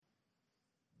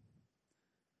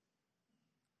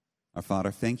Our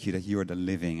Father, thank you that you are the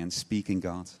living and speaking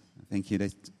God. Thank you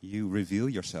that you reveal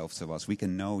yourself to us. We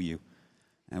can know you,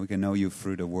 and we can know you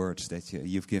through the words that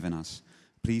you've given us.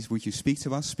 Please, would you speak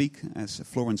to us? Speak as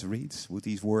Florence reads. Would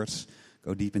these words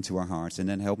go deep into our hearts, and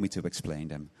then help me to explain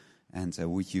them? And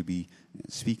would you be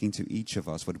speaking to each of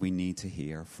us what we need to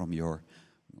hear from your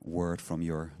word, from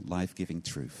your life-giving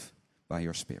truth by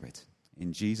your Spirit.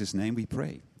 In Jesus' name we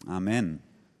pray. Amen.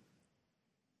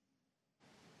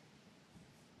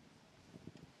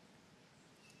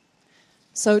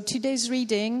 So today's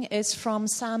reading is from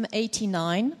Psalm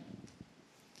 89.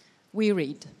 We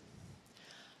read,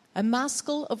 "A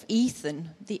maskil of Ethan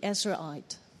the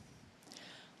Ezraite.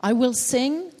 I will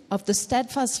sing of the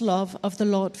steadfast love of the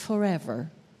Lord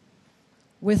forever.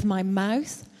 With my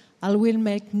mouth I will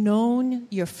make known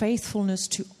your faithfulness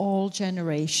to all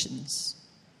generations.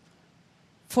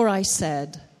 For I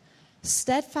said,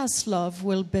 steadfast love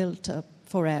will build up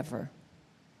forever.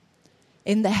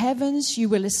 In the heavens you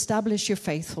will establish your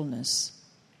faithfulness.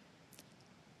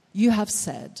 You have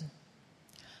said,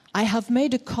 I have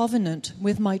made a covenant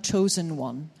with my chosen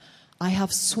one. I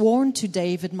have sworn to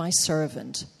David my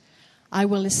servant, I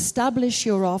will establish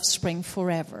your offspring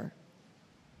forever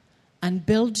and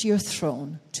build your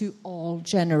throne to all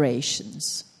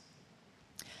generations.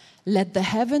 Let the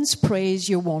heavens praise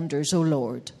your wonders, O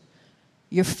Lord,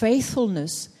 your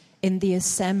faithfulness in the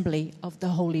assembly of the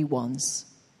holy ones.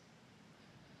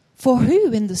 For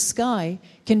who in the sky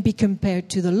can be compared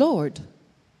to the Lord?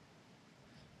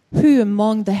 Who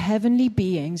among the heavenly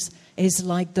beings is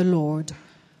like the Lord,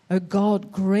 a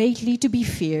God greatly to be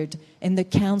feared in the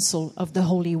council of the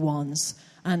holy ones,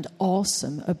 and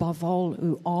awesome above all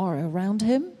who are around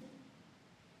him?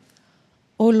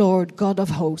 O Lord, God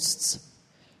of hosts,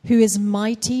 who is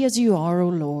mighty as you are, O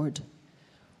Lord,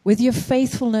 with your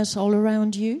faithfulness all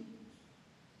around you?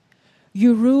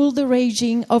 You rule the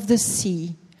raging of the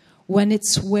sea. When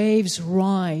its waves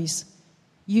rise,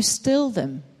 you still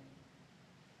them.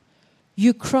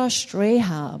 You crushed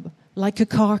Rahab like a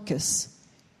carcass.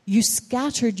 You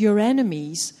scattered your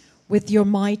enemies with your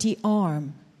mighty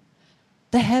arm.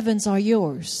 The heavens are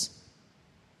yours.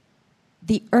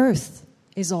 The earth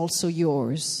is also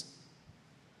yours.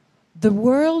 The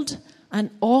world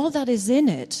and all that is in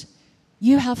it,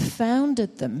 you have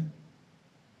founded them.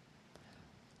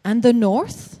 And the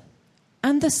north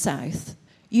and the south,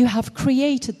 you have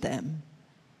created them.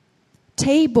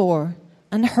 Tabor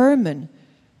and Hermon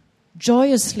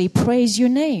joyously praise your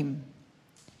name.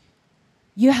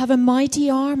 You have a mighty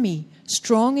army,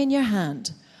 strong in your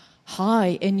hand,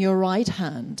 high in your right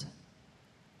hand.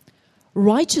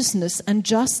 Righteousness and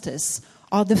justice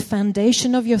are the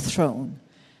foundation of your throne.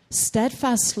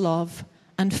 Steadfast love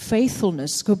and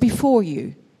faithfulness go before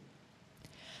you.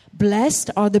 Blessed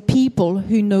are the people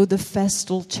who know the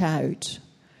festal shout,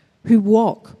 who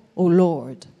walk, O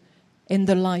Lord, in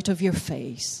the light of your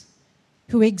face,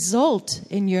 who exult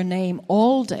in your name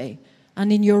all day,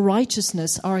 and in your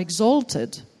righteousness are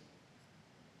exalted.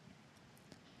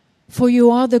 For you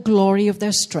are the glory of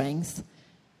their strength.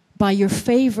 By your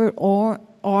favor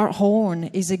our horn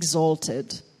is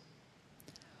exalted.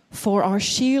 For our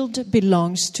shield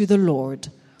belongs to the Lord,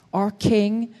 our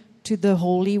King to the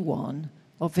Holy One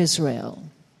of Israel.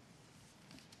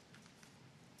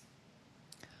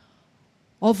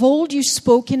 Of old you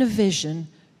spoke in a vision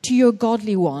to your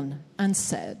godly one and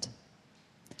said,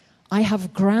 I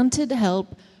have granted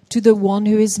help to the one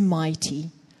who is mighty.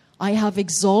 I have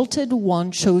exalted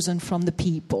one chosen from the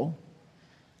people.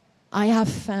 I have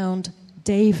found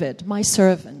David, my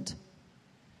servant.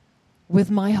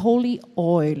 With my holy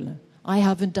oil I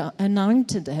have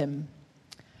anointed him,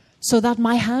 so that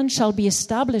my hand shall be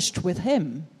established with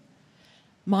him.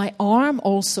 My arm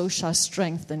also shall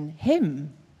strengthen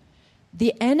him.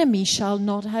 The enemy shall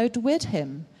not outwit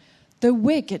him. The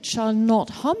wicked shall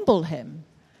not humble him.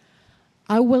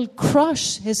 I will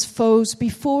crush his foes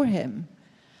before him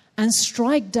and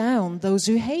strike down those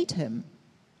who hate him.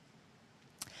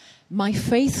 My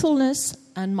faithfulness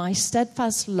and my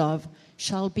steadfast love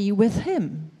shall be with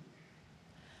him,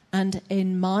 and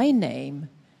in my name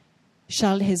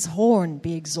shall his horn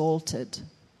be exalted.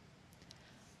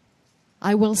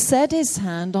 I will set his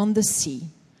hand on the sea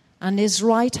and his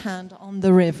right hand on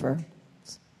the river.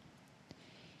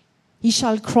 He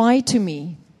shall cry to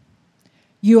me,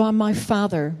 You are my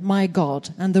Father, my God,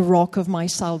 and the rock of my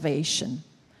salvation.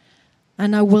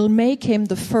 And I will make him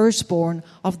the firstborn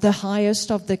of the highest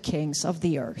of the kings of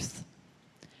the earth.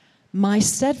 My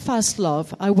steadfast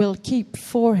love I will keep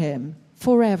for him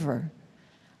forever,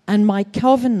 and my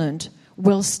covenant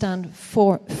will stand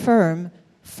firm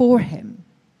for him.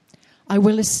 I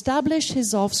will establish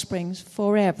his offspring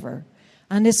forever,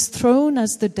 and his throne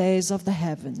as the days of the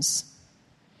heavens.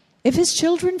 If his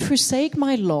children forsake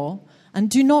my law and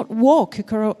do not walk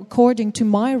according to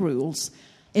my rules,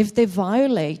 if they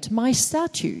violate my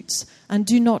statutes and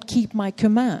do not keep my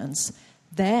commands,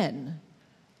 then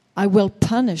I will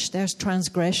punish their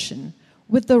transgression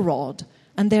with the rod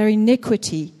and their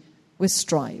iniquity with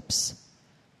stripes.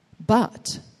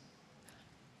 But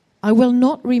I will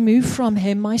not remove from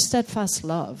him my steadfast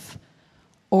love,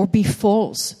 or be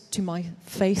false to my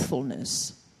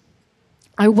faithfulness.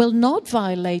 I will not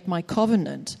violate my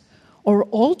covenant, or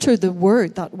alter the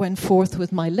word that went forth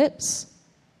with my lips.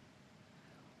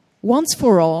 Once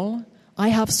for all, I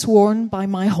have sworn by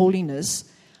my holiness,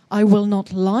 I will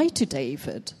not lie to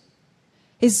David.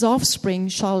 His offspring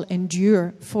shall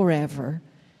endure forever,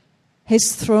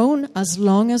 his throne as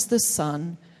long as the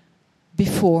sun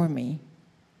before me.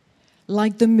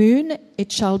 Like the moon,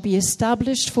 it shall be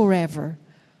established forever,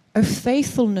 a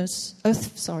faithful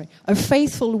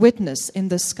witness in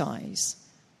the skies.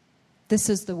 This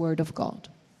is the word of God.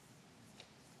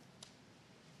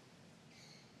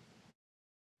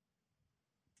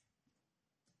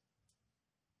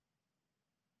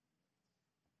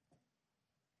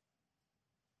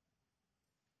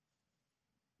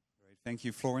 Thank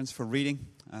you, Florence, for reading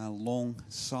a long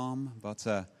psalm, but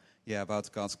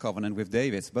about God's covenant with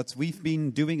David. But we've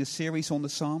been doing a series on the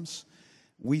Psalms.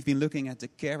 We've been looking at the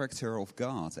character of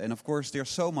God. And of course, there's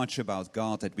so much about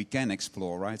God that we can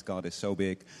explore, right? God is so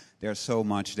big. There's so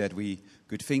much that we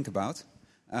could think about.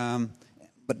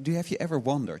 But have you ever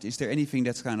wondered, is there anything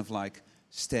that's kind of like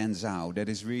stands out?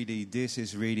 This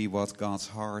is really what God's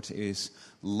heart is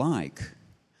like.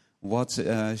 What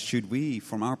should we,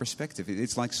 from our perspective,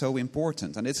 it's like so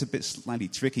important. And it's a bit slightly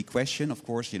tricky question, of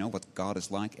course, what God is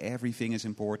like. Everything is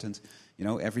important,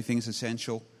 everything is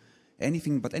essential.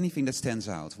 Anything that stands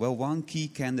out. Well, one key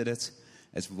candidate,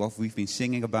 as what we've been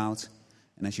singing about,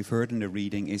 and as you've heard in the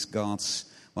reading, is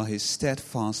his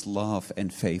steadfast love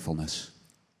and faithfulness.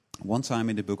 One time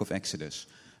in the book of Exodus,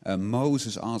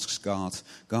 Moses asks God,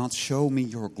 show me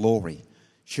your glory.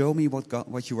 Show me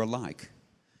what you are like.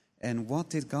 And what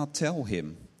did God tell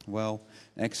him? Well,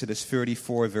 Exodus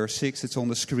 34, verse 6, it's on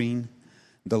the screen.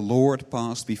 The Lord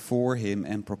passed before him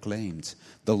and proclaimed,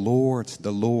 the Lord,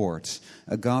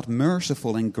 a God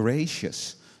merciful and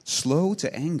gracious, slow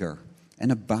to anger,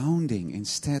 and abounding in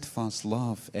steadfast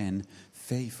love and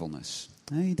faithfulness.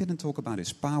 He didn't talk about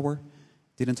his power,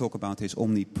 didn't talk about his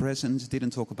omnipresence,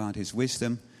 didn't talk about his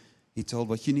wisdom. He told,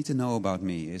 what you need to know about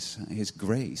me is his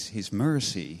grace, his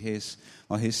mercy, his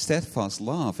steadfast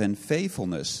love and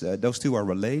faithfulness. Those two are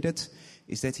related,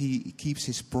 is that he keeps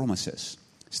his promises.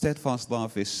 Steadfast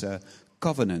love is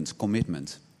covenant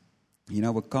commitment.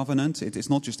 A covenant, it is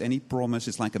not just any promise,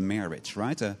 it's like a marriage,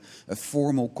 right? A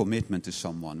formal commitment to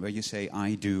someone where you say,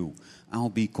 I do, I'll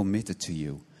be committed to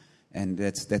you. And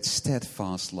that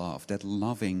steadfast love, that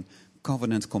loving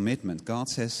covenant commitment. God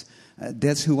says,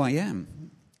 that's who I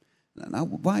am. Now,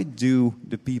 why do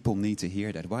the people need to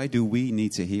hear that? Why do we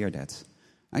need to hear that?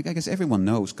 I guess everyone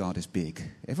knows God is big.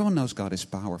 Everyone knows God is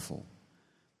powerful.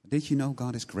 Did you know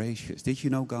God is gracious? Did you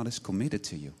know God is committed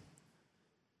to you?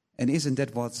 And isn't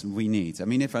that what we need? I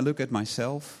mean, if I look at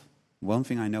myself, one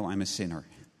thing I know, I'm a sinner,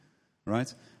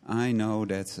 right? I know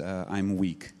that I'm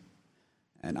weak.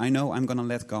 And I know I'm going to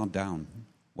let God down.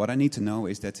 What I need to know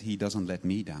is that he doesn't let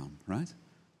me down, right?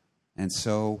 And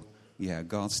so,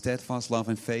 God's steadfast love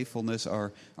and faithfulness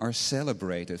are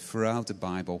celebrated throughout the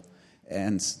Bible.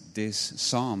 And this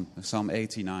Psalm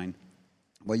 89,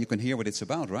 well, you can hear what it's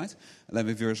about, right? Let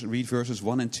me read verses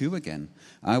 1 and 2 again.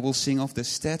 I will sing of the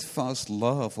steadfast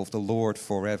love of the Lord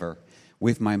forever.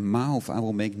 With my mouth I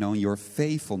will make known your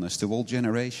faithfulness to all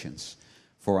generations.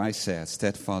 For I said,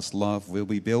 steadfast love will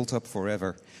be built up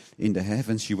forever. In the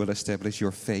heavens you will establish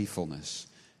your faithfulness.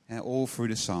 And all through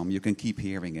the psalm you can keep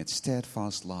hearing it.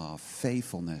 Steadfast love,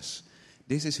 faithfulness.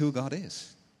 This is who God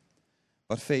is.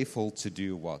 But faithful to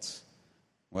do what?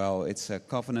 Well, it's a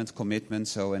covenant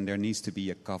commitment, and there needs to be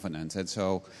a covenant. And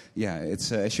so,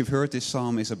 it's as you've heard, this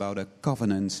psalm is about a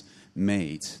covenant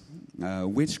made.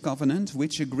 Which covenant?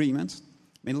 Which agreement?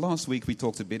 I mean, last week we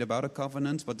talked a bit about a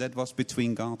covenant, but that was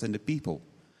between God and the people.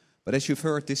 But as you've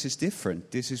heard, this is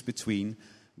different. This is between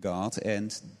God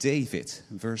and David.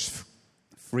 Verse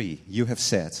 3, you have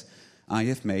said, I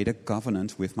have made a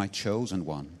covenant with my chosen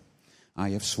one.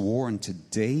 I have sworn to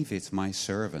David, my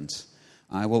servant,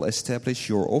 I will establish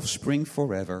your offspring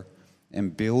forever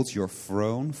and build your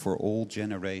throne for all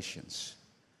generations.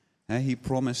 He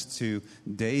promised to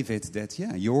David that,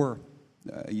 your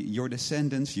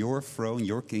descendants, your throne,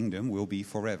 your kingdom will be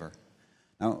forever.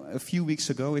 Now, a few weeks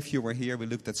ago, if you were here, we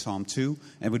looked at Psalm 2,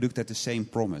 and we looked at the same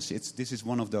promise. This is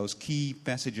one of those key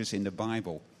passages in the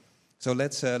Bible. So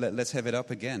let's have it up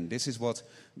again. This is what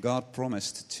God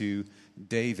promised to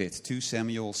David, 2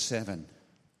 Samuel 7.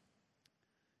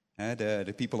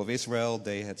 The people of Israel,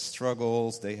 they had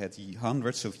struggles, they had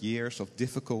hundreds of years of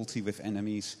difficulty with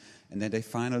enemies, and then they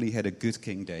finally had a good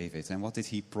King David. And what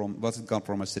did God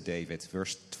promise to David?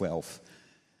 Verse 12.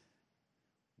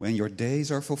 When your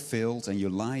days are fulfilled and you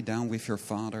lie down with your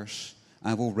fathers,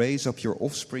 I will raise up your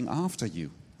offspring after you,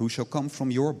 who shall come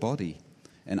from your body,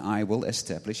 and I will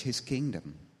establish his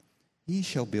kingdom. He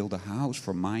shall build a house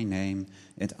for my name,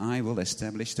 and I will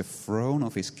establish the throne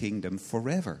of his kingdom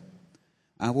forever.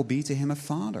 I will be to him a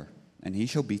father, and he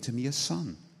shall be to me a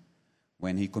son.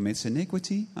 When he commits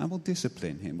iniquity, I will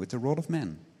discipline him with the rod of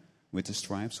men, with the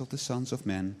stripes of the sons of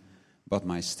men. But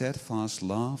my steadfast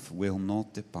love will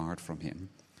not depart from him,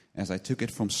 as I took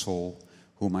it from Saul,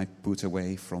 whom I put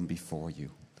away from before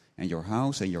you. And your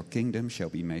house and your kingdom shall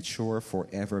be made sure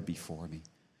forever before me.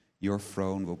 Your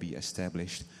throne will be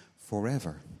established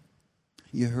forever.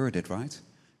 You heard it, right?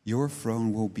 Your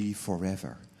throne will be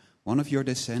forever. One of your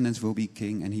descendants will be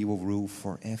king, and he will rule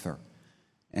forever.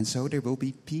 And so there will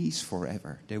be peace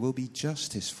forever. There will be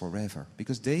justice forever.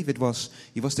 Because David was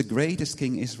the greatest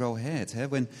king Israel had.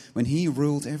 When he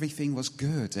ruled, everything was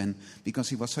good. And because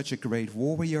he was such a great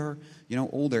warrior,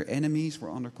 all their enemies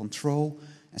were under control.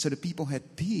 And so the people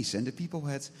had peace, and the people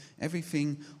had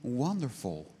everything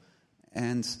wonderful.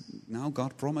 And now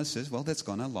God promises, that's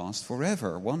going to last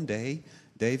forever. One day,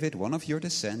 David, one of your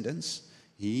descendants,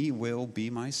 he will be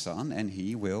my son, and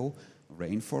he will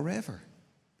reign forever.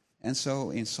 And so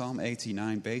in Psalm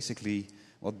 89, basically,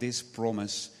 this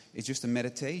promise is just a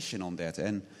meditation on that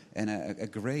and a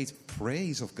great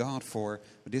praise of God for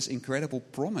this incredible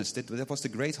promise. That was the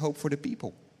great hope for the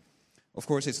people. Of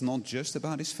course, it's not just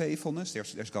about his faithfulness.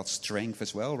 There's God's strength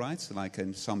as well, right? Like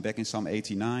back in Psalm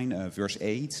 89, verse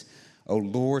 8, O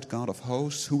Lord, God of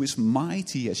hosts, who is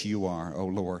mighty as you are, O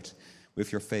Lord,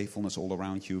 with your faithfulness all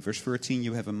around you. Verse 13,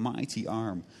 you have a mighty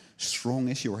arm, strong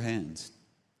is your hand.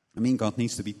 I mean, God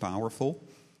needs to be powerful.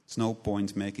 It's no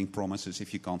point making promises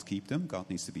if you can't keep them. God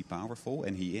needs to be powerful,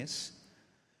 and he is.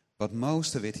 But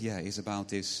most of it, is about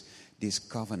this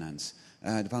covenant,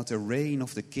 about the reign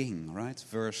of the king, right?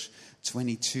 Verse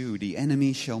 22, the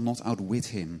enemy shall not outwit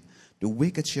him. The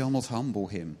wicked shall not humble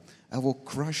him. I will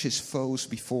crush his foes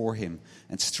before him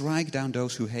and strike down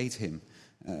those who hate him.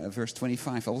 Verse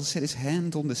 25, I will set his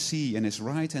hand on the sea and his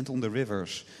right hand on the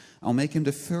rivers. I'll make him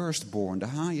the firstborn, the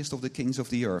highest of the kings of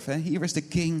the earth. Here is the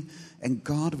king, and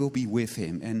God will be with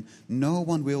him, and no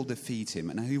one will defeat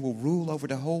him. And he will rule over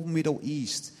the whole Middle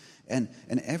East, and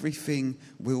everything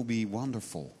will be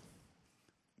wonderful.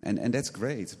 And that's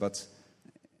great, but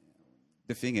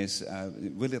the thing is,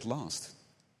 will it last?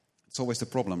 It's always the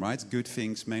problem, right? Good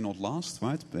things may not last,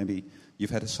 right? Maybe you've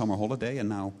had a summer holiday, and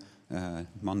now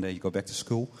Monday you go back to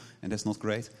school, and that's not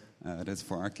great. That's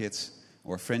for our kids.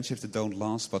 Or friendships that don't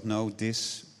last, but no,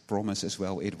 this promise as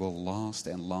well, it will last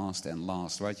and last and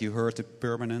last, right? You heard the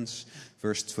permanence,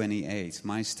 verse 28.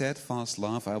 My steadfast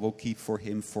love I will keep for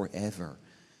him forever,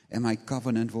 and my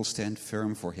covenant will stand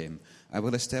firm for him. I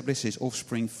will establish his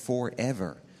offspring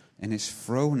forever, and his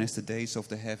throne as the days of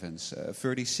the heavens.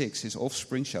 36, his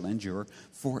offspring shall endure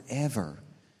forever,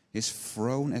 his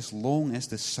throne as long as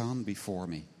the sun before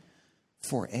me.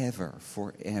 Forever,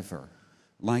 forever.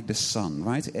 Like the sun,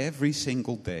 right? Every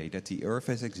single day that the earth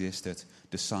has existed,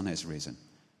 the sun has risen.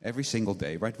 Every single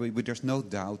day, right? There's no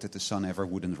doubt that the sun ever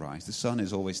wouldn't rise. The sun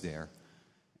is always there.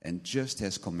 And just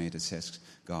as committed, says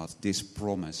God, this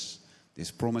promise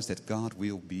that God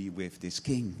will be with this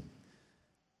king.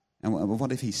 And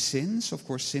what if he sins? Of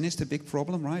course, sin is the big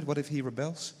problem, right? What if he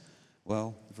rebels?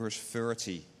 Well, verse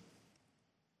 30.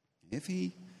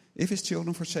 If his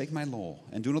children forsake my law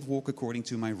and do not walk according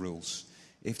to my rules,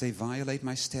 if they violate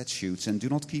my statutes and do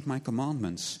not keep my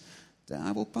commandments, then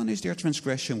I will punish their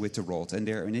transgression with the rod and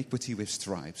their iniquity with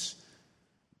stripes.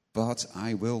 But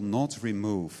I will not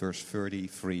remove, verse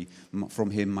 33,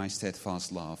 from him my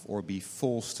steadfast love, or be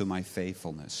false to my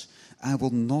faithfulness. I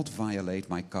will not violate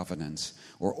my covenant,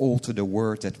 or alter the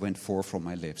word that went forth from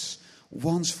my lips.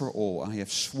 Once for all I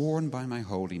have sworn by my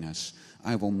holiness,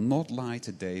 I will not lie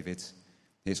to David.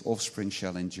 His offspring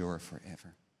shall endure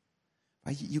forever.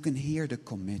 You can hear the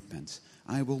commitment.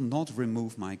 I will not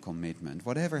remove my commitment.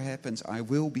 Whatever happens, I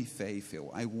will be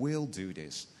faithful. I will do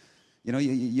this.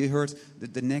 You heard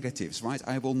the negatives, right?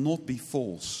 I will not be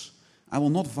false. I will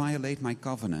not violate my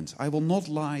covenant. I will not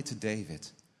lie to David.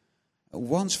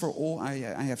 Once for all, I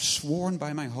have sworn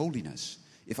by my holiness.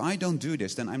 If I don't do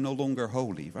this, then I'm no longer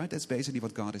holy, right? That's basically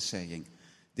what God is saying.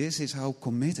 This is how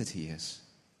committed he is.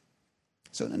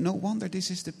 So no wonder this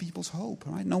is the people's hope,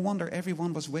 right? No wonder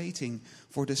everyone was waiting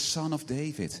for the son of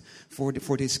David, for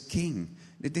this king.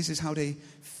 This is how they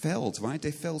felt, right?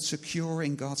 They felt secure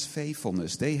in God's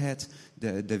faithfulness. They had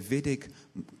the Davidic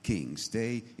kings.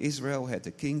 Israel had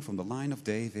the king from the line of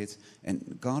David,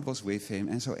 and God was with him,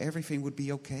 and so everything would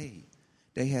be okay.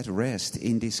 They had rest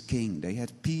in this king. They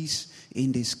had peace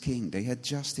in this king. They had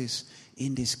justice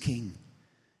in this king.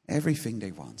 Everything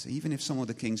they want. Even if some of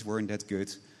the kings weren't that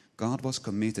good, God was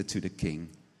committed to the king,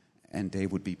 and they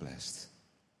would be blessed.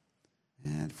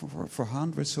 And for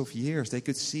hundreds of years, they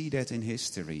could see that in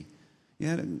history.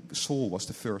 Yeah, Saul was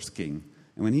the first king,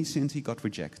 and when he sinned, he got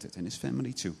rejected, and his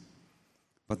family too.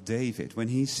 But David, when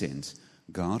he sinned,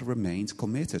 God remained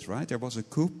committed, right? There was a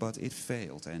coup, but it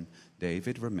failed, and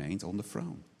David remained on the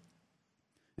throne.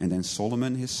 And then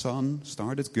Solomon, his son,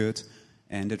 started good,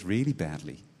 ended really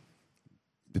badly.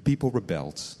 The people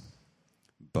rebelled,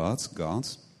 but God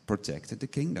protected the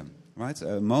kingdom, right?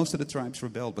 Most of the tribes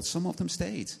rebelled, but some of them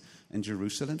stayed. And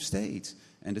Jerusalem stayed.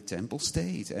 And the temple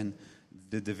stayed. And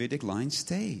the Davidic line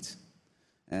stayed.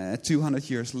 200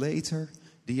 years later,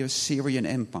 the Assyrian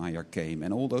Empire came.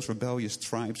 And all those rebellious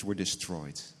tribes were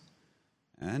destroyed.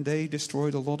 And they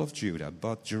destroyed a lot of Judah.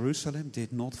 But Jerusalem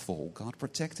did not fall. God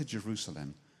protected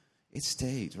Jerusalem. It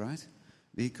stayed, right?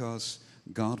 Because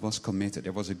God was committed.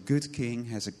 There was a good king,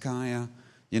 Hezekiah.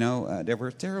 You know, there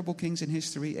were terrible kings in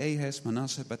history, Ahaz,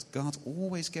 Manasseh, but God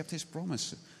always kept his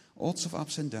promise. Lots of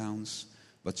ups and downs,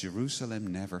 but Jerusalem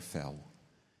never fell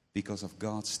because of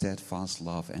God's steadfast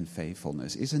love and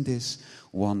faithfulness. Isn't this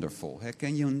wonderful?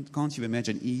 Can't you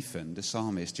imagine Ethan, the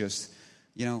psalmist, just,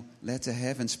 let the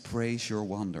heavens praise your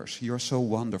wonders. You're so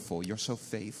wonderful, you're so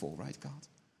faithful, right, God?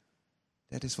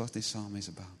 That is what this psalm is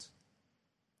about.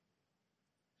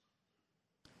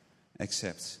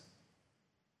 Except,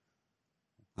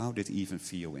 how did Ethan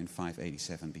feel in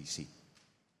 587 BC?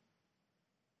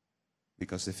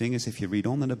 Because the thing is, if you read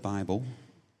on in the Bible,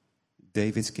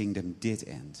 David's kingdom did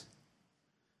end.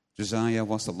 Josiah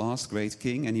was the last great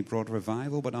king, and he brought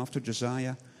revival, but after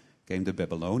Josiah came the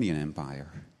Babylonian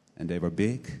Empire. And they were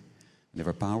big, and they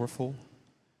were powerful,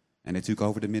 and they took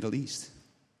over the Middle East.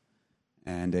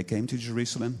 And they came to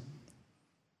Jerusalem,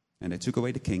 and they took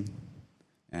away the king.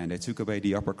 And they took away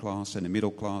the upper class and the middle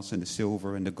class and the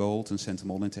silver and the gold and sent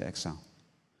them all into exile.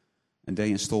 And they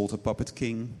installed a puppet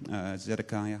king,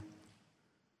 Zedekiah.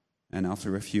 And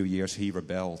after a few years he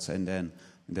rebelled. And then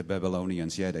the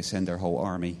Babylonians, they sent their whole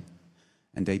army.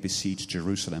 And they besieged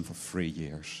Jerusalem for 3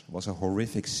 years. It was a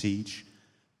horrific siege.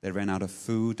 They ran out of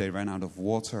food, they ran out of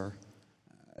water.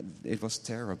 It was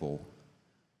terrible.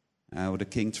 The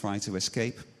king tried to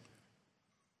escape.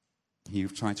 He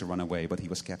tried to run away, but he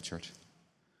was captured.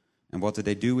 And what did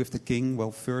they do with the king?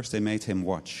 Well, first they made him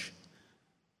watch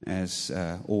as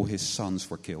all his sons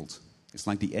were killed. It's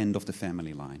like the end of the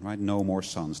family line, right? No more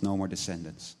sons, no more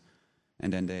descendants.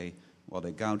 And then they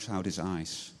gouged out his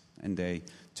eyes and they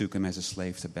took him as a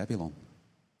slave to Babylon.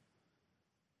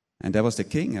 And that was the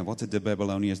king. And what did the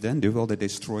Babylonians then do? Well, they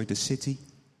destroyed the city,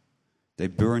 they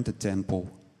burned the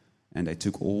temple, and they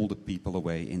took all the people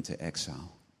away into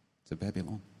exile to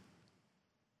Babylon.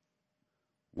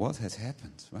 What had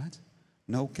happened, right?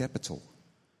 No capital,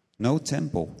 no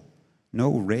temple,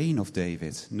 no reign of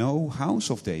David, no house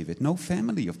of David, no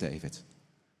family of David.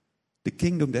 The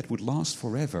kingdom that would last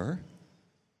forever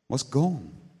was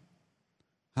gone.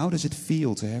 How does it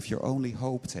feel to have your only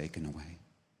hope taken away?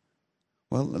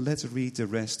 Well, let's read the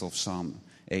rest of Psalm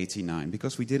 89,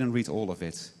 because we didn't read all of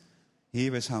it.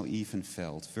 Here is how Ethan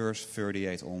felt, verse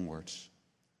 38 onwards.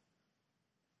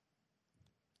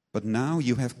 But now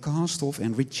you have cast off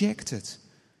and rejected.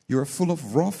 You are full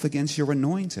of wrath against your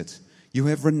anointed. You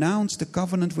have renounced the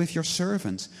covenant with your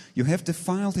servant. You have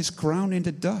defiled his crown in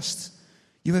the dust.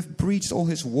 You have breached all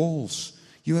his walls.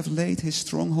 You have laid his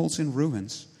strongholds in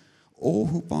ruins. All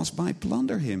who pass by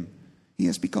plunder him. He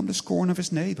has become the scorn of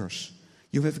his neighbors.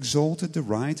 You have exalted the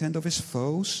right hand of his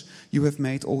foes. You have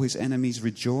made all his enemies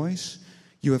rejoice.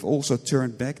 You have also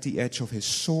turned back the edge of his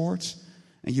sword,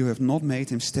 and you have not made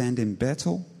him stand in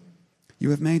battle.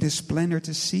 You have made his splendor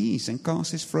to cease and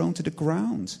cast his throne to the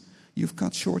ground. You've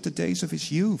cut short the days of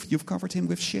his youth. You've covered him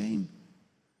with shame.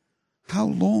 How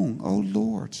long, O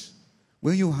Lord,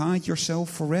 will you hide yourself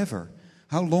forever?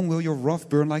 How long will your wrath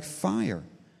burn like fire?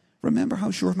 Remember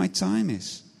how short my time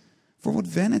is. For what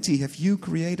vanity have you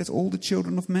created all the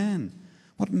children of man?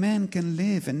 What man can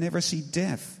live and never see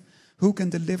death? Who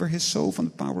can deliver his soul from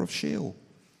the power of Sheol?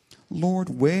 Lord,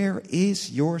 where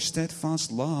is your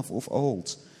steadfast love of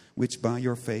old, which by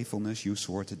your faithfulness you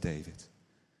swore to David?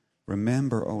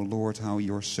 Remember, O Lord, how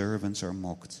your servants are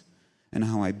mocked, and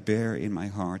how I bear in my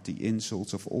heart the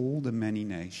insults of all the many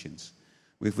nations,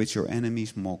 with which your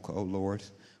enemies mock, O Lord,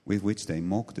 with which they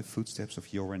mock the footsteps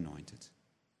of your anointed.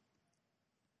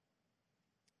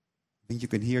 I think you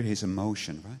can hear his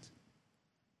emotion, right?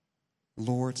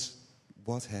 Lord,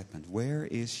 what happened? Where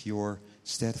is your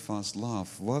steadfast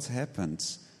love? What happened?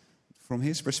 From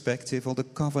his perspective, the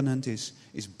covenant is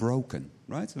broken,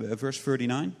 right? Verse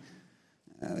 39,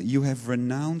 you have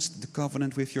renounced the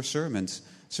covenant with your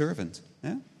servant.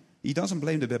 Yeah? He doesn't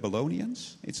blame the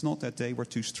Babylonians. It's not that they were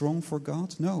too strong for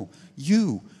God. No,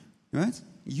 you, right?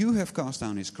 You have cast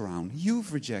down his crown.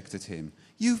 You've rejected him.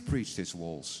 You've breached his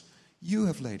walls. You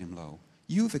have laid him low.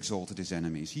 You've exalted his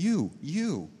enemies. You,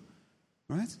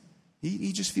 right?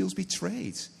 He just feels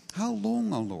betrayed. How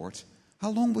long, O Lord? How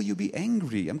long will you be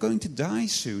angry? I'm going to die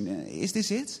soon. Is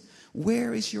this it?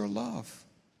 Where is your love?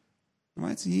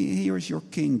 Right? Here is your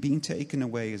king being taken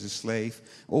away as a slave.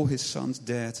 All his sons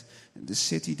dead. The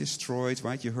city destroyed.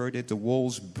 Right? You heard it. The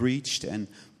walls breached and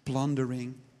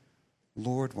plundering.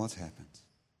 Lord, what happened?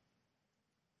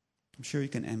 I'm sure you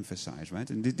can emphasize, right?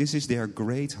 And this is their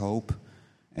great hope,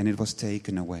 and it was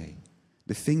taken away.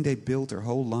 The thing they built their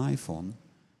whole life on,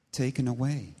 taken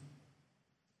away.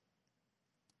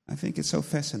 I think it's so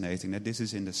fascinating that this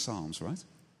is in the Psalms, right?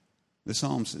 The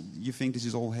Psalms, you think this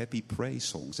is all happy praise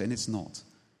songs, and it's not.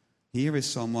 Here is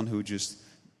someone who just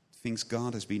thinks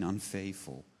God has been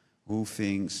unfaithful, who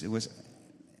thinks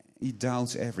he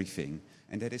doubts everything,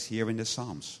 and that is here in the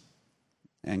Psalms.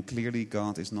 And clearly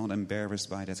God is not embarrassed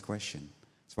by that question.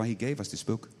 That's why he gave us this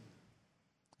book.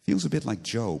 Feels a bit like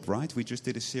Job, right? We just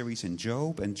did a series in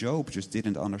Job, and Job just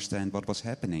didn't understand what was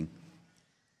happening.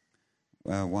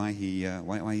 Why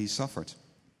he suffered.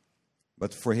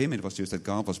 But for him it was just that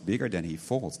God was bigger than he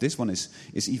thought. This one is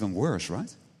even worse,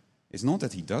 right? It's not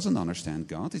that he doesn't understand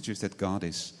God, it's just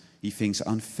that he thinks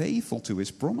unfaithful to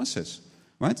his promises.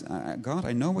 Right? God,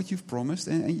 I know what you've promised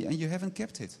and you haven't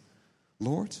kept it.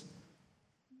 Lord,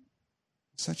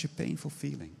 such a painful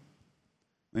feeling.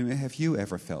 I mean, have you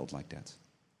ever felt like that?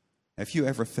 Have you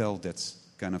ever felt that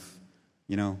kind of,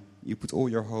 you put all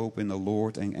your hope in the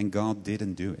Lord and God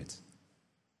didn't do it?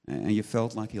 And you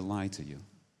felt like he lied to you.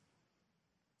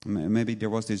 Maybe there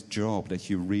was this job that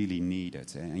you really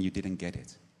needed and you didn't get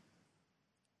it.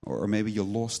 Or maybe you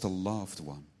lost a loved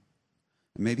one.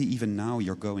 Maybe even now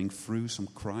you're going through some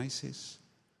crisis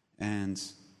and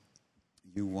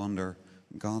you wonder,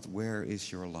 God, where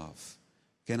is your love?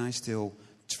 Can I still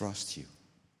trust you?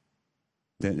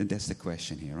 That's the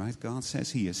question here, right? God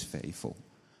says he is faithful.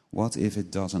 What if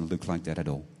it doesn't look like that at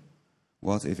all?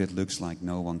 What if it looks like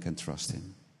no one can trust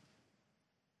him?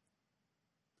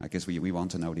 I guess we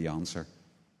want to know the answer.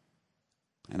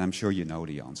 And I'm sure you know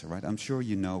the answer, right? I'm sure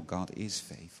you know God is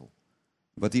faithful.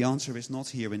 But the answer is not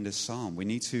here in the Psalm. We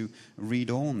need to read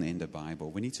on in the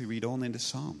Bible. We need to read on in the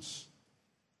Psalms.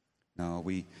 Now,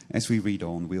 as we read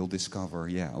on, we'll discover,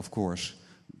 of course,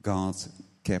 God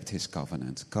kept his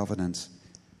covenant. Covenant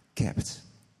kept.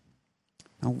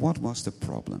 Now, what was the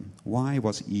problem? Why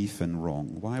was Ethan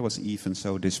wrong? Why was Ethan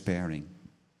so despairing?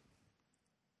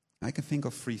 I can think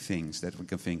of 3 things that we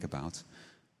can think about.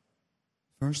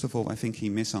 First of all, I think he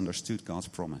misunderstood God's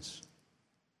promise.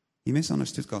 He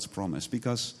misunderstood God's promise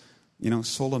because,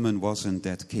 Solomon wasn't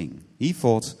that king. He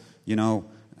thought,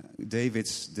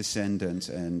 David's descendant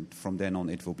and from then on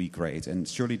it will be great. And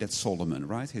surely that's Solomon,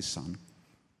 right? His son.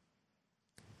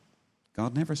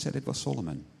 God never said it was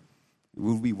Solomon. It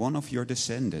will be one of your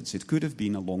descendants. It could have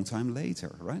been a long time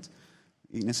later, right?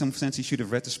 In some sense, he should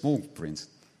have read the small print.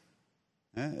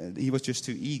 He was just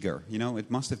too eager.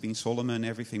 It must have been Solomon.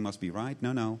 Everything must be right.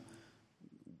 No.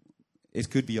 It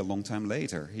could be a long time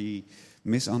later. He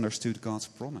misunderstood God's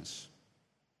promise.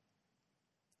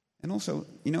 And also,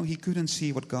 he couldn't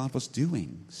see what God was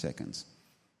doing, second.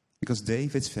 Because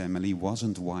David's family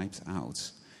wasn't wiped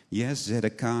out. Yes,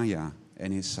 Zedekiah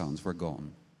and his sons were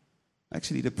gone.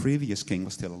 Actually, the previous king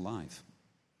was still alive.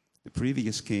 The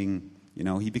previous king,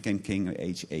 he became king at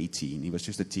age 18. He was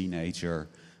just a teenager.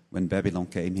 When Babylon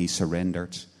came, he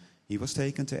surrendered. He was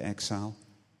taken to exile.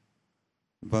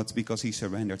 But because he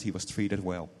surrendered, he was treated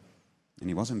well. And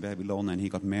he was in Babylon, and he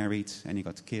got married, and he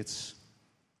got kids.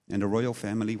 And the royal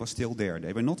family was still there.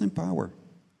 They were not in power,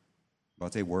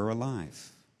 but they were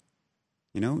alive.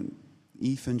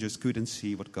 Ethan just couldn't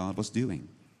see what God was doing.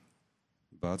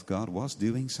 But God was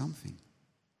doing something.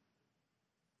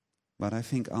 But I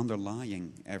think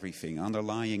underlying everything,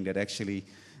 underlying that actually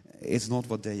it's not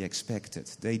what they expected.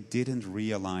 They didn't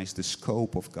realize the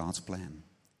scope of God's plan.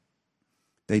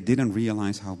 They didn't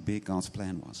realize how big God's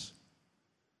plan was.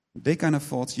 They kind of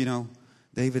thought,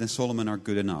 David and Solomon are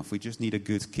good enough. We just need a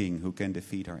good king who can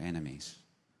defeat our enemies.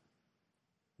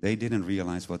 They didn't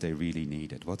realize what they really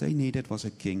needed. What they needed was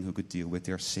a king who could deal with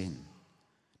their sin.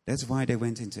 That's why they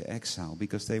went into exile,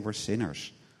 because they were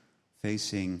sinners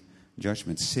facing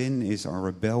judgment. Sin is our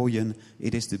rebellion.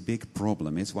 It is the big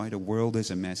problem. It's why the world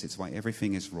is a mess. It's why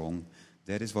everything is wrong.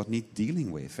 That is what needs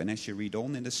dealing with. And as you read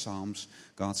on in the Psalms,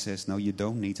 God says, no, you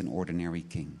don't need an ordinary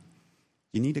king.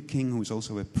 You need a king who is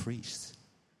also a priest.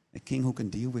 A king who can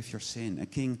deal with your sin. A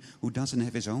king who doesn't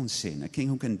have his own sin. A king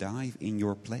who can die in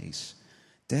your place.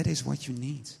 That is what you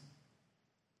need.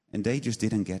 And they just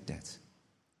didn't get that.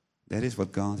 That is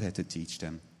what God had to teach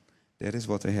them. That is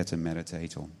what they had to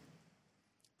meditate on.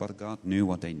 But God knew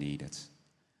what they needed.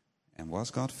 And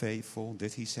was God faithful?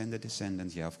 Did he send a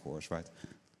descendant? Yeah, of course, right?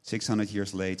 600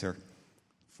 years later,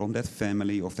 from that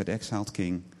family of that exiled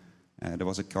king, there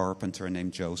was a carpenter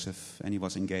named Joseph, and he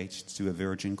was engaged to a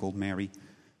virgin called Mary,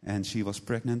 and she was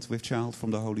pregnant with child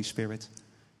from the Holy Spirit.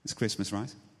 It's Christmas,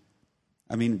 right?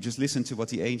 I mean, just listen to what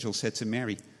the angel said to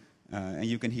Mary, and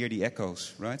you can hear the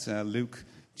echoes, right? Luke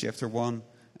chapter 1,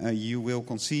 you will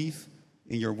conceive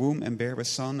in your womb and bear a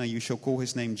son, and you shall call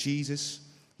his name Jesus.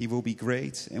 He will be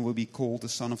great and will be called the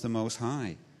Son of the Most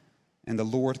High. And the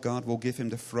Lord God will give him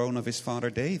the throne of his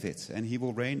father David, and he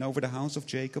will reign over the house of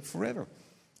Jacob forever.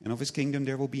 And of his kingdom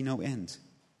there will be no end.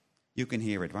 You can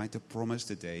hear it, right? The promise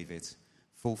to David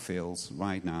fulfilled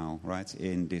right now, right,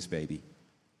 in this baby.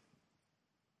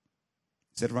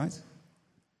 Is that right?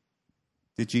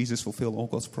 Did Jesus fulfill all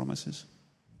God's promises?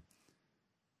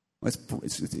 Well,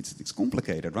 it's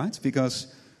complicated, right?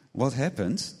 Because what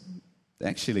happened,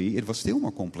 actually, it was still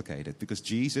more complicated. Because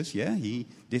Jesus, he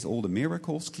did all the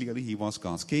miracles. Clearly, he was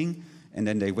God's king. And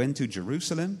then they went to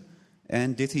Jerusalem.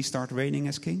 And did he start reigning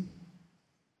as king?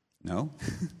 No.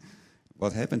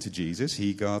 What happened to Jesus?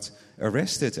 He got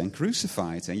arrested and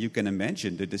crucified. And you can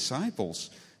imagine the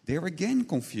disciples, they're again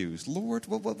confused. Lord,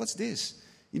 what's this?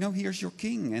 Here's your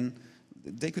king. And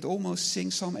they could almost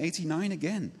sing Psalm 89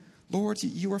 again. Lord,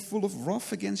 you are full of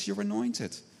wrath against your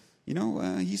anointed.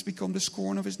 He's become the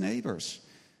scorn of his neighbors.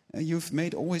 You've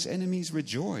made all his enemies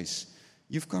rejoice.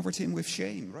 You've covered him with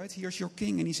shame, right? Here's your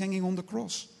king, and he's hanging on the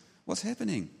cross. What's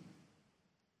happening?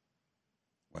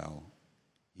 Well,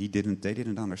 they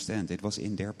didn't understand. It was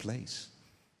in their place.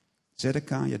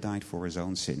 Zedekiah died for his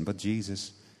own sin, but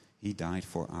Jesus, he died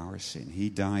for our sin. He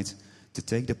died to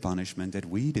take the punishment that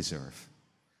we deserve.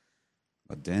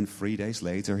 But then 3 days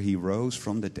later, he rose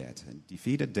from the dead and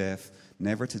defeated death,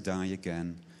 never to die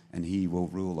again, and he will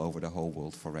rule over the whole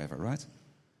world forever, right?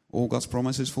 All God's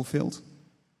promises fulfilled?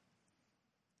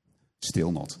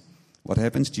 Still not. What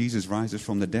happens? Jesus rises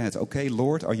from the dead. Okay,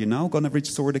 Lord, are you now going to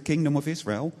restore the kingdom of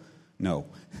Israel? No.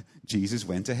 Jesus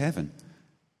went to heaven.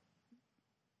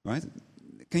 Right?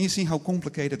 Can you see how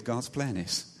complicated God's plan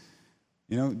is?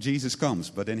 Jesus comes,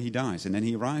 but then he dies, and then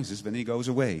he rises, but then he goes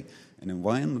away. And then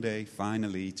one day,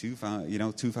 finally,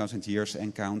 2,000 years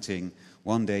and counting,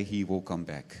 one day he will come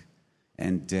back.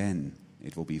 And then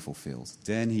it will be fulfilled.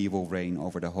 Then he will reign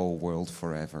over the whole world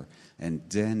forever. And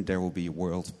then there will be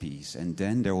world peace. And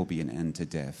then there will be an end to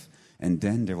death. And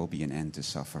then there will be an end to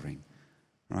suffering.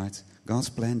 Right? God's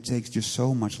plan takes just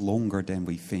so much longer than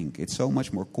we think. It's so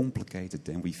much more complicated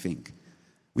than we think.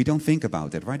 We don't think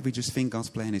about that, right? We just think God's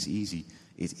plan is easy.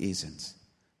 It isn't.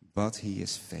 But he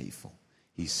is faithful.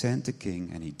 He sent the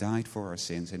king, and he died for our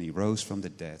sins, and he rose from the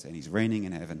dead, and he's reigning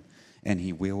in heaven, and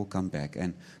he will come back.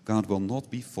 And God will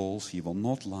not be false. He will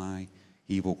not lie.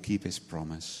 He will keep his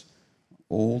promise.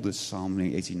 All the Psalm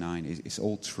 89 is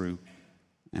all true,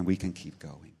 and we can keep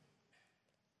going.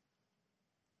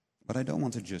 But I don't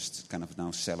want to just kind of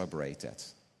now celebrate that,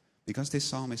 because this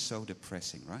psalm is so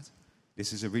depressing, right?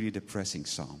 This is a really depressing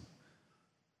psalm.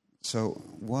 So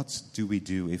what do we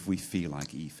do if we feel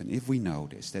like Ethan? If we know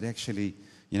this, that actually,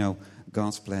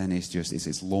 God's plan is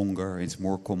it's longer, it's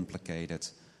more complicated.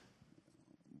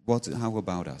 How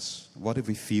about us? What if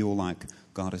we feel like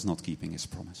God is not keeping his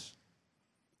promise?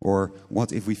 Or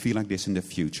what if we feel like this in the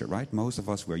future, right? Most of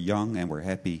us, we're young and we're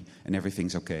happy and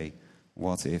everything's okay.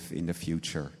 What if in the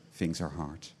future things are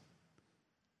hard?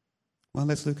 Well,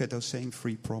 let's look at those same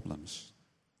three problems.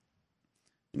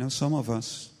 Some of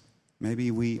us, maybe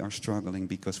we are struggling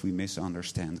because we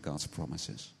misunderstand God's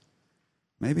promises.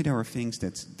 Maybe there are things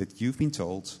that you've been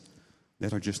told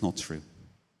that are just not true.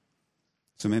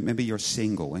 So maybe you're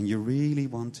single and you really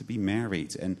want to be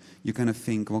married, and you kind of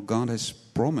think, well, God has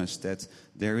promised that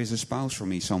there is a spouse for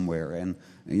me somewhere, and,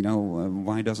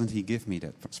 why doesn't he give me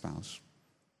that spouse?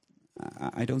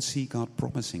 I don't see God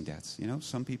promising that.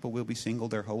 Some people will be single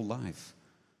their whole life.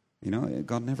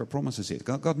 God never promises it.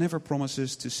 God never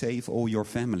promises to save all your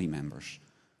family members.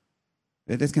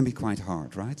 That can be quite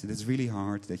hard, right? It's really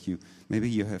hard that maybe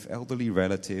you have elderly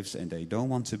relatives and they don't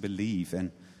want to believe.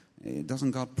 And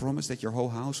doesn't God promise that your whole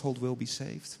household will be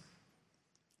saved?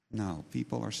 No,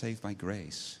 people are saved by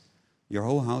grace. Your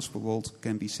whole household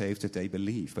can be saved if they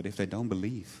believe, but if they don't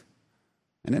believe.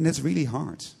 And then that's really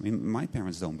hard. I mean, my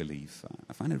parents don't believe.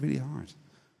 I find it really hard.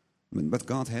 But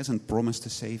God hasn't promised to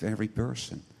save every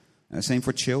person. Same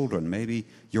for children. Maybe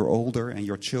you're older and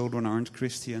your children aren't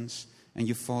Christians. And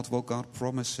you thought, well, God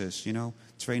promises,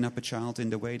 train up a child in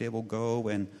the way they will go.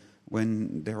 And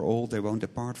when they're old, they won't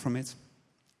depart from it.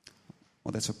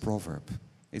 Well, that's a proverb.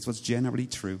 It's what's generally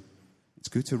true. It's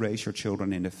good to raise your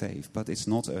children in the faith, but it's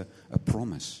not a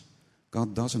promise.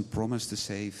 God doesn't promise to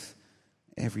save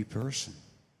every person.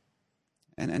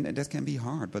 And that can be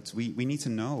hard, but we need to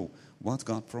know what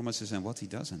God promises and what He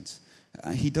doesn't.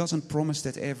 He doesn't promise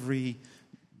that every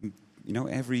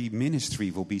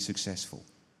ministry will be successful.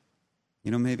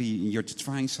 Maybe you're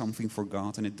trying something for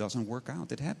God and it doesn't work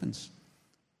out. It happens.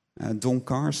 Don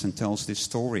Carson tells this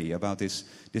story about this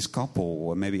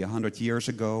couple. Maybe 100 years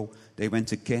ago, they went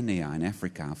to Kenya in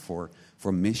Africa for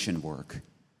mission work,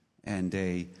 and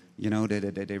they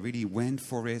really went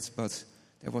for it, but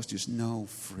there was just no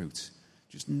fruit.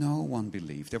 Just no one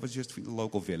believed. There was just the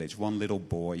local village, one little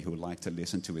boy who liked to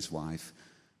listen to his wife,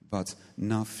 but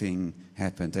nothing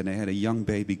happened. And they had a young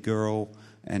baby girl,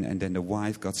 and then the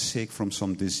wife got sick from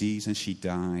some disease, and she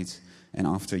died. And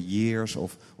after years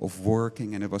of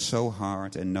working, and it was so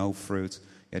hard and no fruit,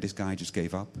 this guy just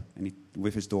gave up. And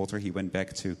with his daughter, he went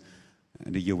back to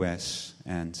the US.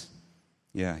 And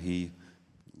he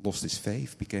lost his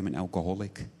faith, became an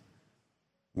alcoholic.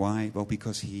 Why? Well,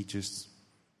 because he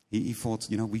thought,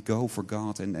 we go for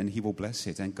God and He will bless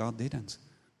it. And God didn't.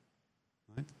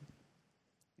 Right?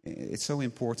 It's so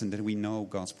important that we know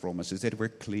God's promises, that we're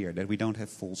clear, that we don't have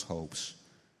false hopes.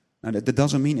 Now, that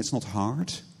doesn't mean it's not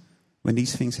hard. When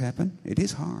these things happen, it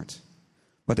is hard.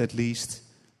 But at least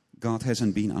God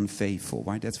hasn't been unfaithful,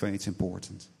 right? That's why it's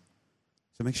important.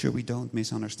 So make sure we don't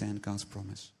misunderstand God's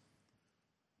promise.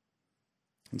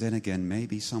 And then again,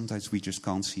 maybe sometimes we just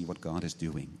can't see what God is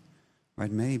doing.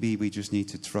 Right? Maybe we just need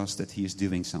to trust that He is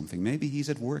doing something. Maybe He's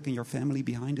at work in your family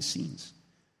behind the scenes.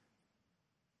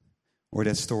 Or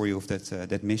that story of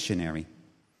that missionary.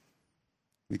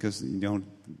 Because,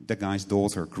 that guy's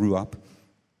daughter grew up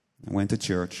and went to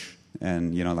church.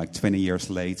 And, like 20 years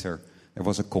later, there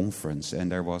was a conference. And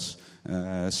there was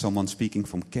someone speaking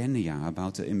from Kenya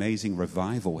about the amazing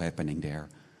revival happening there.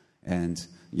 And,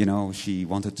 she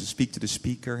wanted to speak to the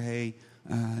speaker. Hey,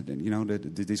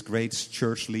 this great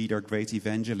church leader, great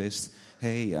evangelist.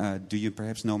 Hey, do you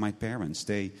perhaps know my parents?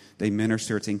 They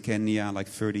ministered in Kenya like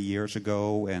 30 years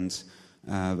ago. And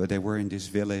they were in this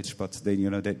village. But they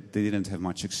didn't have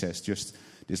much success. Just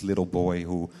this little boy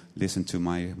who listened to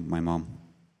my mom.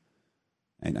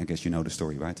 And I guess you know the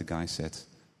story, right? The guy said,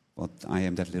 well, I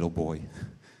am that little boy.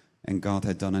 And God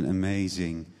had done an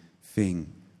amazing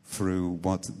thing through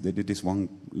this one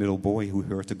little boy who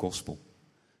heard the gospel.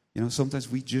 Sometimes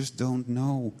we just don't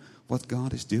know what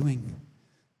God is doing.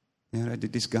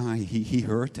 This guy, he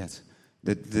heard that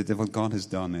what God has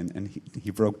done, and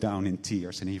he broke down in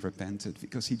tears and he repented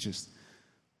because he just,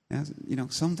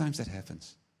 sometimes that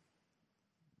happens.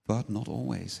 But not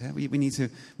always. We need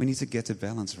to get the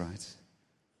balance right.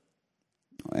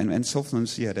 And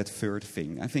sometimes, that third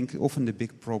thing. I think often the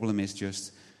big problem is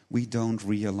just we don't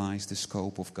realize the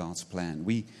scope of God's plan.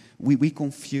 We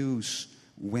confuse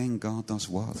when God does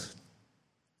what.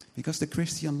 Because the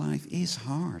Christian life is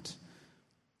hard.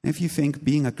 If you think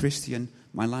being a Christian,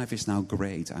 my life is now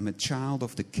great. I'm a child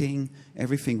of the King.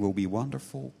 Everything will be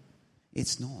wonderful.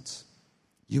 It's not.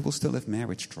 You will still have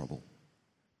marriage trouble.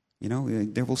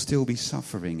 There will still be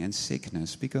suffering and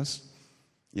sickness because,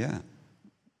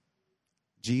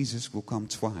 Jesus will come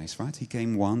twice, right? He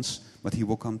came once, but He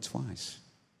will come twice.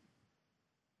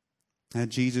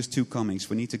 Jesus' two comings,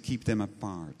 we need to keep them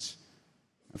apart.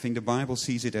 I think the Bible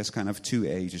sees it as kind of two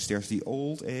ages. There's the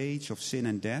old age of sin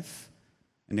and death,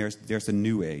 and there's the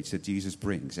new age that Jesus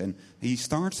brings. And He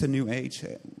starts the new age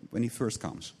when He first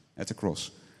comes at the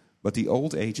cross. But the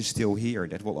old age is still here.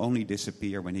 That will only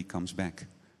disappear when He comes back.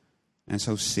 And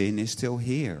so sin is still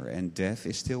here, and death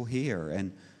is still here,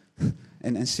 and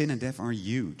sin and death are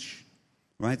huge,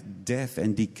 right? Death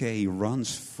and decay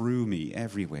runs through me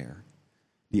everywhere.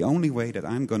 The only way that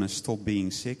I'm going to stop being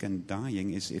sick and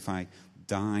dying is if I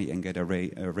die and get a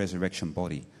resurrection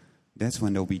body. That's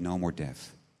when there'll be no more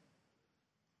death.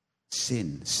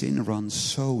 Sin runs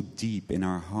so deep in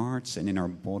our hearts and in our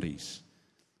bodies.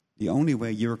 The only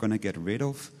way you're going to get rid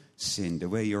of sin, the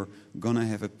way you're going to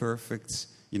have a perfect,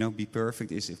 be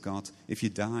perfect, is if you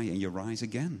die and you rise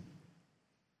again.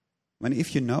 When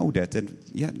if you know that, then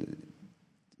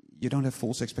you don't have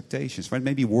false expectations, right?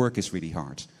 Maybe work is really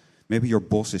hard. Maybe your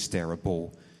boss is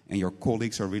terrible, and your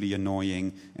colleagues are really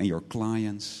annoying, and your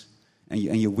clients, and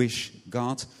you wish,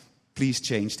 God, please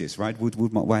change this, right?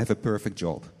 Would I have a perfect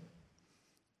job?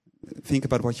 Think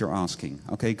about what you're asking.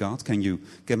 Okay, God,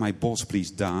 can my boss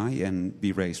please die and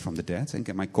be raised from the dead? And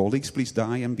can my colleagues please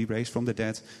die and be raised from the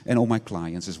dead? And all my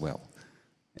clients as well.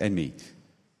 And me.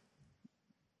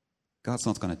 God's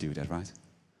not going to do that, right?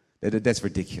 That's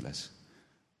ridiculous.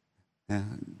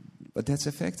 But that's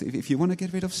a fact. If you want to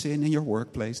get rid of sin in your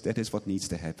workplace, that is what needs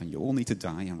to happen. You all need to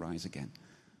die and rise again.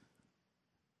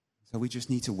 So we just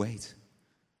need to wait.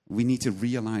 We need to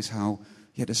realize how,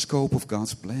 the scope of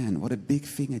God's plan, what a big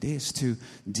thing it is to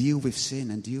deal with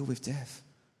sin and deal with death.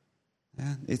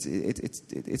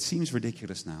 It seems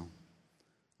ridiculous now.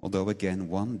 Although again,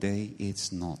 one day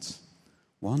it's not.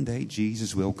 One day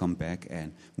Jesus will come back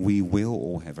and we will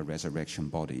all have a resurrection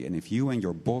body. And if you and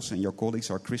your boss and your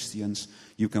colleagues are Christians,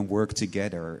 you can work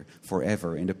together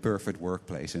forever in the perfect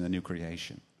workplace in the new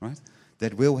creation. Right?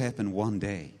 That will happen one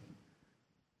day.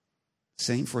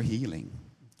 Same for healing.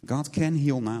 God can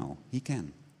heal now. He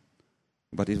can.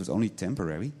 But it was only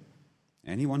temporary.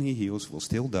 Anyone he heals will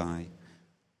still die.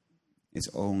 It's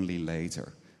only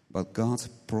later. But God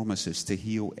promises to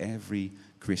heal every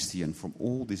Christian from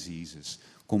all diseases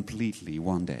completely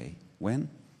one day. When?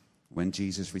 When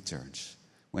Jesus returns.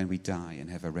 When we die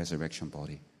and have a resurrection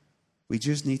body. We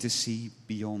just need to see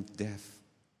beyond death.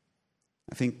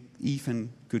 I think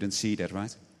Ethan couldn't see that,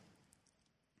 right?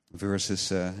 Verses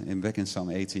back in Psalm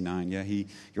 89. You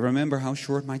remember how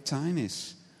short my time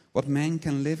is. What man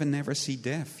can live and never see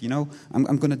death? I'm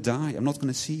going to die. I'm not going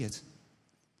to see it.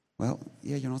 Well,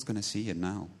 you're not going to see it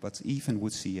now. But Ethan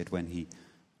would see it when he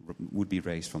would be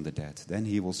raised from the dead. Then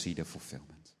he will see the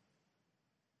fulfillment.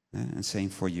 And same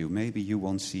for you. Maybe you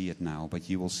won't see it now, but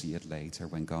you will see it later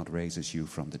when God raises you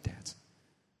from the dead.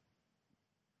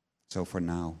 So for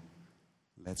now,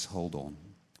 let's hold on.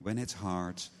 When it's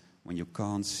hard, when you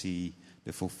can't see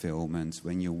the fulfillment,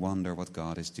 when you wonder what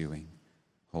God is doing,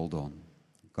 hold on.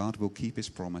 God will keep his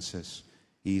promises.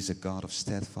 He is a God of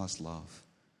steadfast love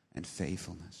and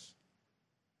faithfulness.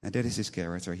 And that is his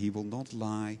character. He will not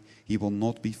lie. He will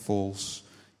not be false.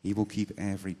 He will keep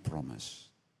every promise.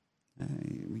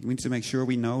 We need to make sure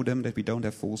we know them, that we don't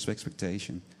have false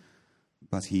expectation.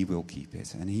 But he will keep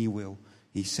it. And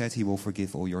he said he will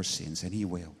forgive all your sins. And he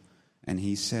will. And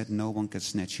he said no one can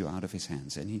snatch you out of his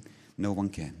hands. And no one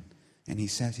can. And he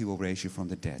said he will raise you from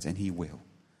the dead. And he will.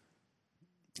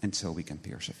 And so we can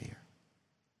persevere.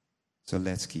 So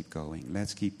let's keep going.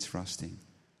 Let's keep trusting.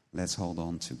 Let's hold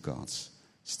on to God's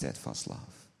steadfast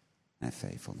love and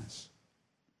faithfulness.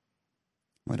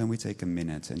 Why don't we take a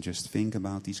minute and just think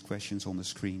about these questions on the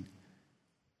screen?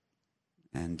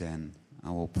 And then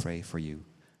I will pray for you.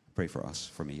 Pray for us,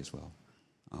 for me as well,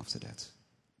 after that.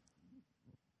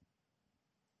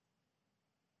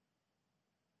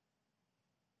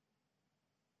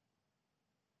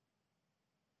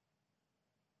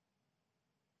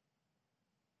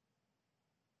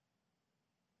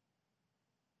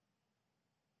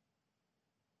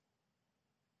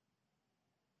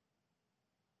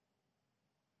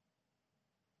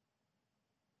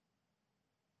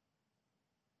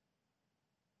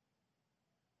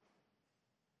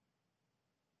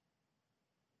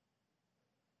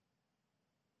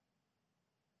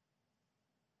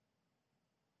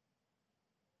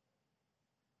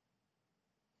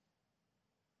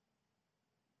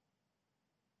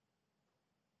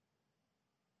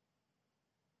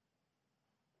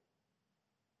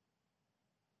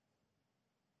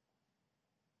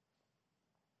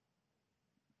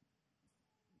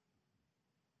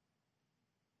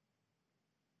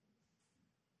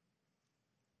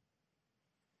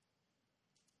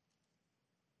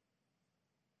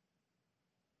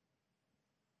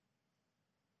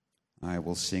 I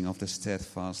will sing of the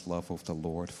steadfast love of the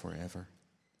Lord forever.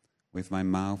 With my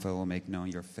mouth I will make known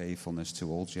your faithfulness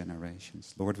to all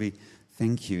generations. Lord, we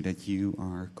thank you that you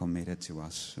are committed to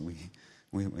us.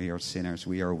 We are sinners,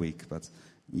 we are weak, but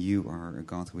you are a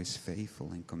God who is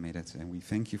faithful and committed. And we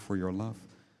thank you for your love.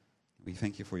 We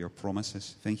thank you for your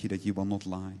promises. Thank you that you will not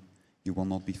lie. You will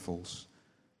not be false.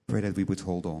 Pray that we would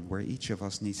hold on. Where each of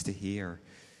us needs to hear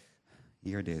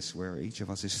this, where each of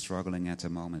us is struggling at the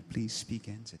moment, please speak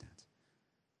into that.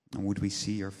 And would we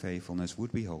see your faithfulness?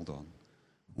 Would we hold on?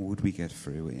 Would we get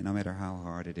through it, no matter how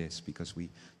hard it is? Because we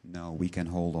know we can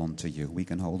hold on to you. We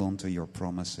can hold on to your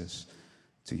promises,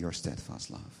 to your steadfast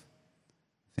love.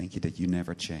 Thank you that you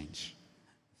never change.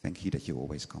 Thank you that you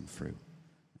always come through.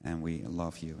 And we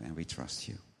love you and we trust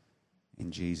you. In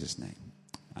Jesus' name,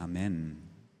 amen.